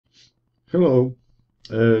Hello,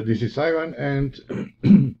 this is Ivan, and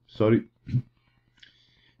sorry,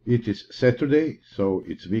 it is Saturday, so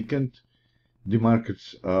it's weekend. The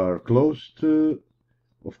markets are closed,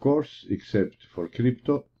 of course, except for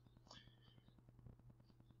crypto.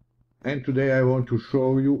 And today I want to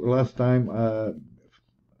show you, last time,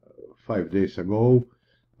 5 days ago,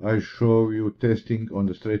 I show you testing on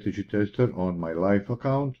the strategy tester on my live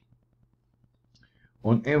account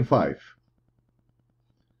on M5.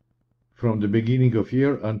 From the beginning of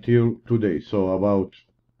year until today, so about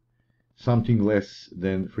something less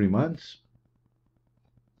than 3 months.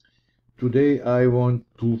 Today I want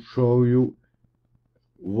to show you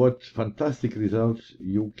what fantastic results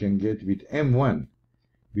you can get with M1,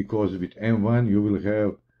 because with M1 you will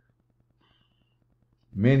have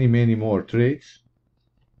many more trades.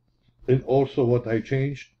 And also what I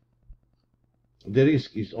changed, the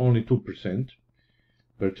risk is only 2%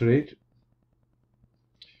 per trade.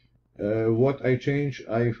 What I changed,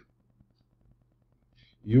 I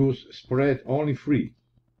use spread only 3.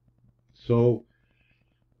 So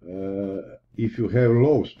if you have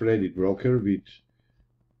low spreaded broker with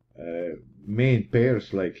main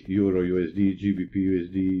pairs like Euro USD, GBP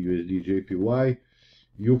USD, USD JPY,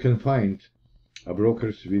 you can find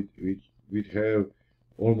brokers which have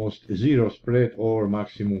almost zero spread or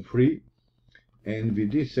maximum free. And with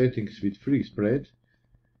these settings with free spread,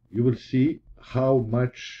 you will see how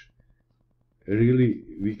much really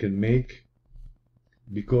we can make,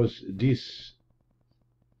 because this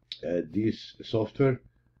software,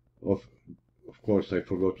 of course I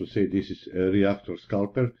forgot to say, this is a Reactor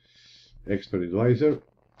Scalper Expert Advisor.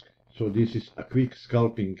 So this is a quick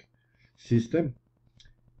scalping system,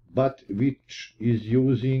 but which is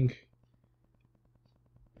using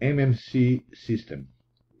MMC system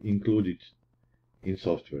included in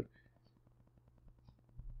software.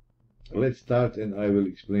 Let's start and I will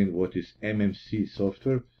explain what is MMC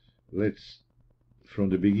software. Let's from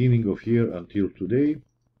the beginning of year until today.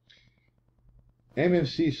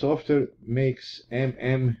 MMC software makes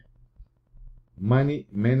MM money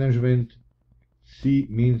management, C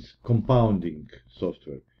means compounding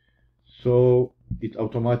software. So it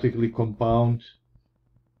automatically compounds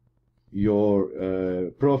your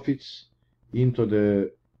profits into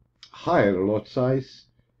the higher lot size,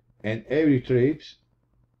 and every trade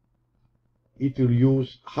it will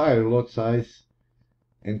use higher lot size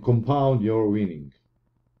and compound your winning,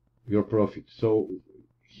 your profit. So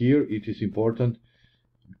here it is important,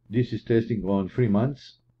 this is testing on 3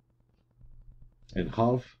 months and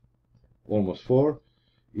half, almost 4.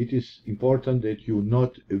 It is important that you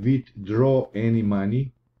not withdraw any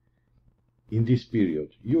money in this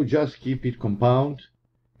period. You just keep it compound,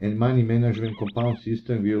 and money management compound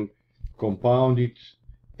system will compound it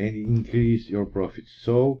and increase your profits.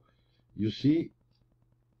 So you see,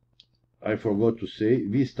 I forgot to say,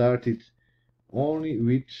 we started only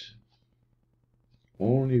with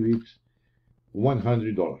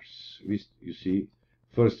 $100. You see,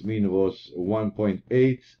 first min was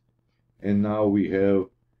 1.8, and now we have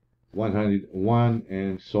 101,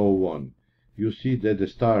 and so on. You see that the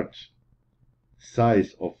start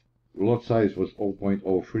size of lot size was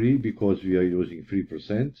 0.03 because we are using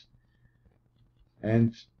 3%,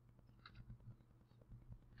 and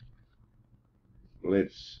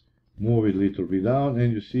let's move it a little bit down,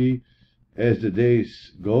 and you see as the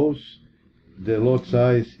days goes, the lot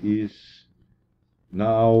size is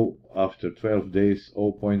now after 12 days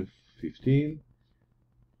 0.15,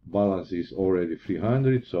 balance is already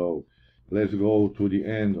 300. So let's go to the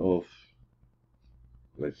end of,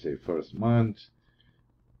 let's say, first month,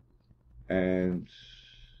 and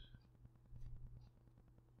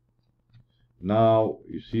now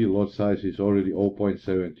you see lot size is already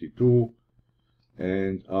 0.72,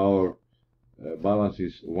 and our balance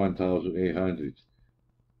is 1,800.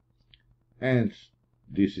 And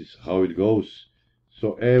this is how it goes.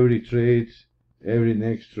 So every trade, every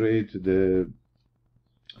next trade, the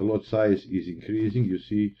lot size is increasing. You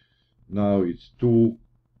see now it's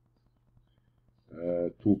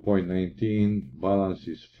 2.19, balance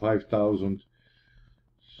is 5,000.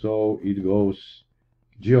 So it goes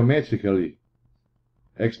geometrically,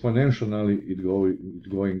 exponentially, it's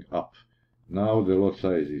going up. Now the lot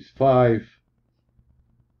size is 5,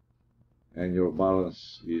 and your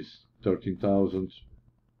balance is 13,000.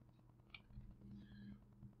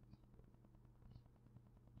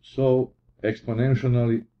 So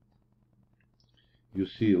exponentially, you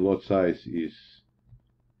see lot size is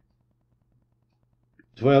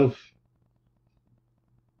 12,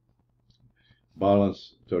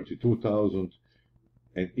 balance 32,000,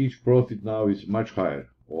 and each profit now is much higher,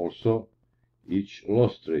 also each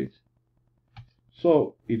loss trade.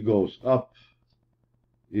 So it goes up,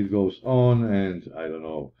 it goes on, and I don't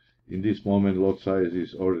know, in this moment lot size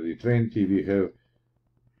is already 20, we have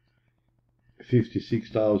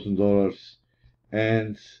 $56,000,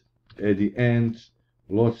 and at the end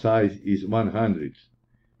lot size is 100.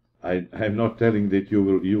 I'm not telling that you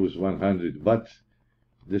will use 100, but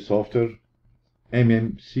the software,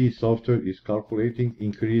 MMC software, is calculating,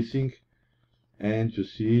 increasing, and you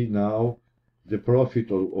see now the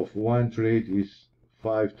profit of one trade is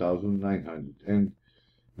 5,900, and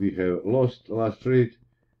we have lost last trade,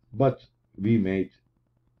 but we made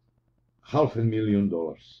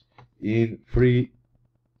 $500,000 in three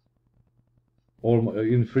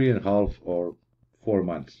and a half or 4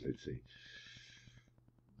 months, let's say.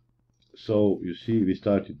 So you see, we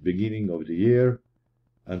started beginning of the year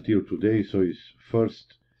until today, so it's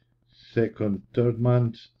first, second, third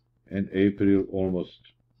month, and April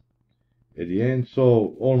almost at the end,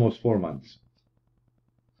 so almost 4 months.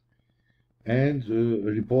 And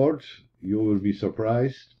report, you will be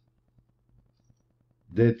surprised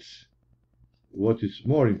that what is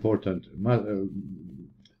more important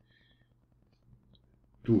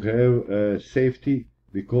to have safety,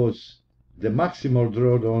 because the maximal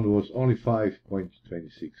drawdown was only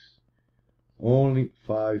 5.26, only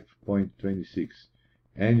 5.26,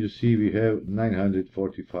 and you see we have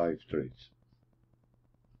 945 trades.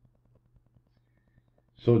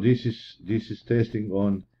 So this is testing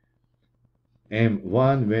on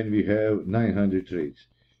M1 when we have 900 trades.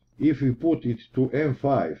 If we put it to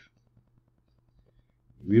M5,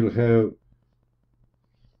 we'll have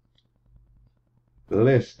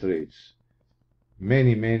less trades,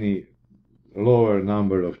 many lower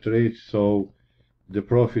number of trades, so the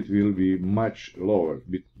profit will be much lower,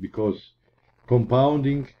 because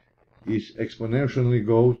compounding is exponentially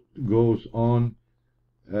goes on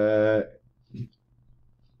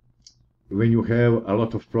when you have a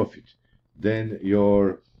lot of profit. Then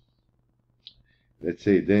your, let's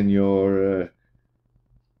say, then your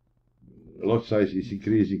lot size is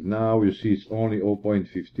increasing. Now you see it's only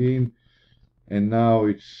 0.15, and now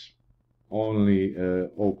it's only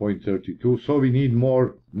 0.32. So we need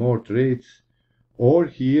more trades, or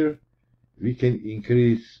here we can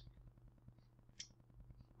increase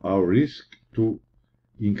our risk to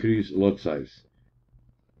increase lot size.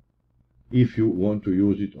 If you want to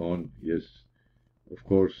use it on, yes, of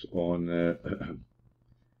course, on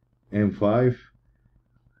M5,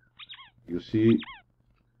 you see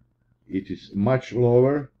it is much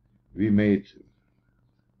lower. We made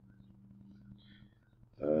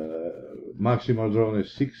maximal drawn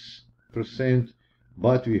is 6%,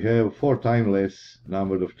 but we have 4 times less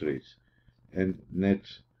number of trades, and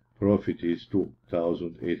net profit is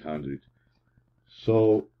 2,800.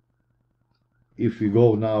 So if we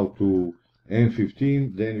go now to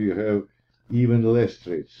M15, then we have even less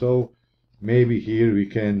trades. So maybe here we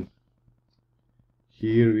can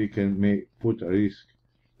put a risk,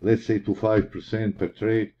 let's say, to 5% per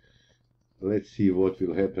trade. Let's see what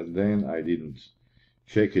will happen then. I didn't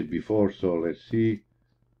check it before, so let's see.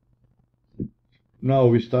 Now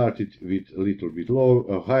we started with a little bit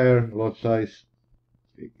higher lot size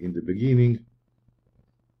in the beginning.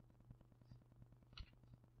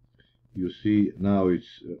 You see now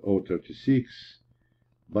it's 0.36,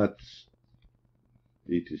 but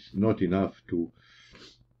it is not enough to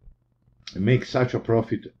make such a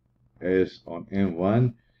profit as on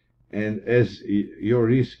M1, and as your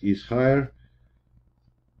risk is higher,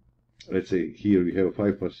 let's say here we have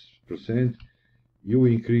 5%, you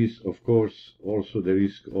increase, of course, also the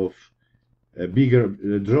risk of a bigger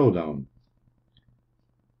drawdown.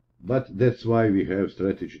 But that's why we have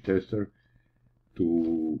strategy tester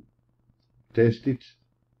to test it.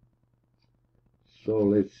 So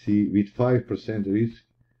let's see, with 5% risk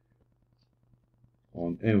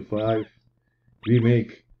on M5, we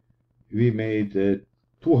made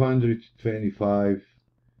 $225,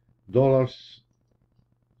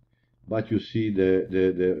 but you see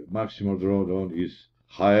the maximal drawdown is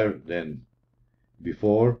higher than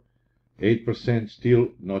before. 8%,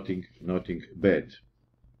 still nothing bad.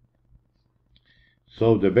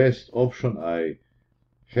 So the best option I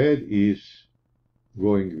had is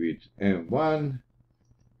going with M1,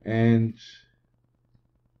 and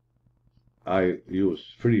I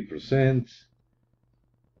use 3%.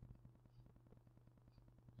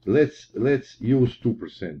 Let's use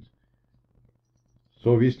 2%.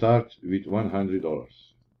 So we start with $100.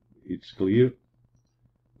 It's clear,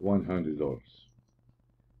 $100.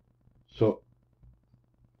 So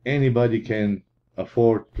anybody can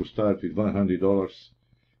afford to start with $100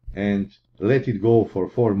 and let it go for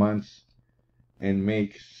 4 months and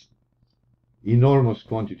makes enormous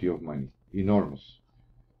quantity of money. enormous.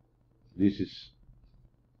 This is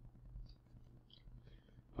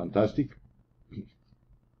fantastic.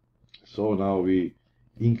 So now we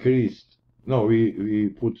increased, no, we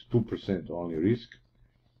put 2% only risk.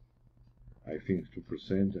 I think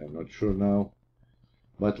 2%, I'm not sure now,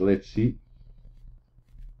 but let's see.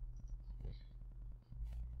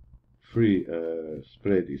 Free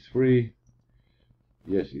spread is free.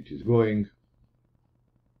 Yes, it is going.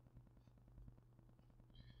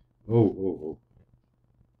 Oh.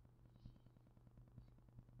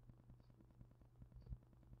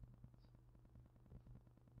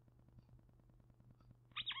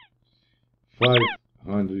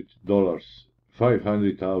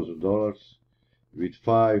 $500,000 with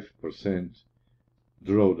 5%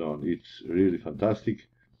 drawdown. It's really fantastic.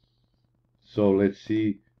 So let's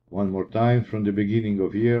see one more time from the beginning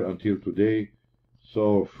of year until today.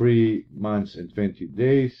 So 3 months and 20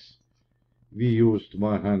 days. We used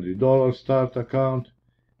 $100 start account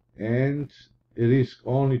and risk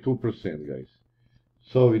only 2%, guys.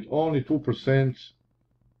 So with only 2%,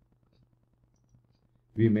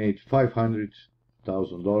 we made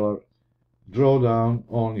 $500,000, drawdown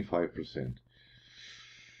only 5%.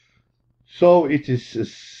 So it is a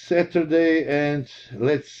Saturday, and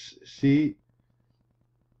let's see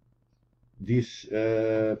this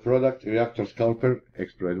product, Reactor Scalper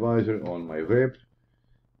Expert Advisor, on my web.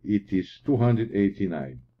 It is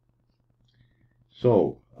 $289.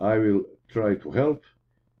 So I will try to help,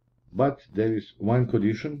 but there is one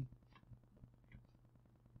condition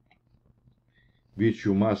which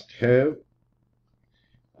you must have.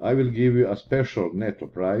 I will give you a special netto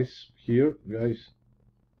price here, guys,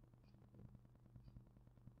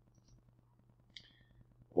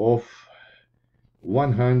 of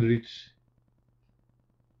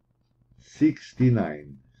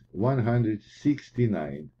 $169.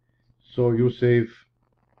 So you save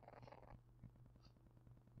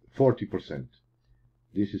 40%.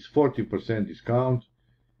 This is 40% discount.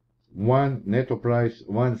 One netto price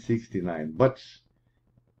 $169. But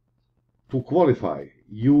to qualify,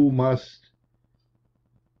 you must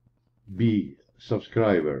be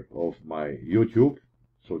subscriber of my YouTube.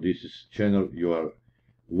 So this is channel you are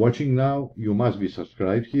watching now. You must be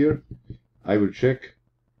subscribed here. I will check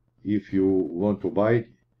if you want to buy it.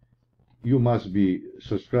 You must be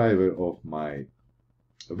subscriber of my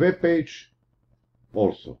web page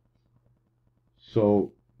also.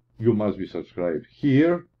 So you must be subscribed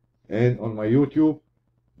here and on my YouTube.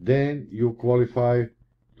 Then you qualify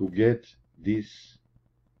to get this,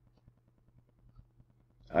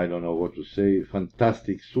 I don't know what to say,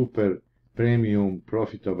 fantastic, super premium,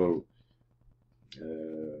 profitable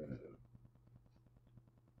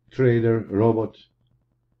trader robot,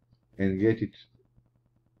 and get it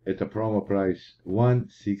at a promo price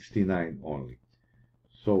 $169 only.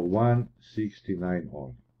 So $169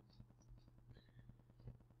 only.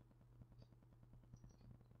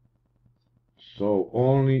 So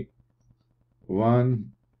only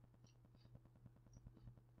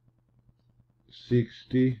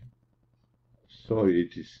 $160. Sorry,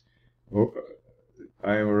 it is. Oh,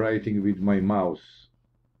 I am writing with my mouse.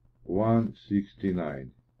 $169.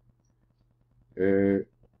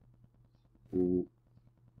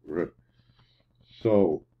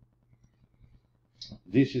 So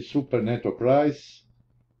this is super netto price.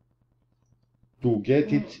 To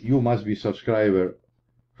get it, you must be subscriber,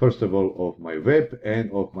 first of all, of my web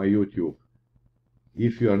and of my YouTube.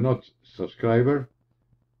 If you are not subscriber,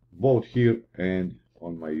 both here and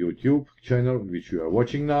on my YouTube channel, which you are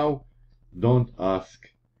watching now, don't ask.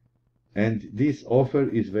 And this offer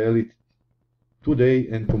is valid today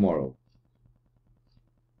and tomorrow.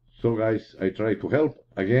 So guys, I try to help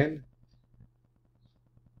again.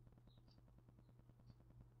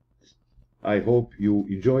 I hope you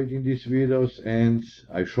enjoyed in these videos, and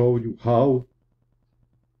I showed you how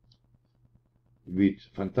with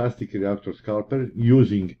fantastic Reactor Scalper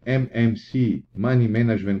using MMC, Money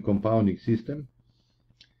Management Compounding System.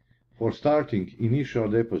 For starting initial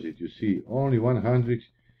deposit, you see only 100,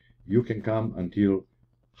 you can come until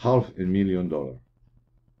 $500,000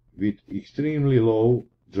 with extremely low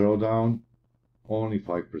drawdown, only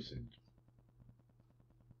 5%.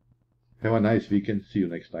 Have a nice weekend. See you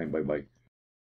next time. Bye bye.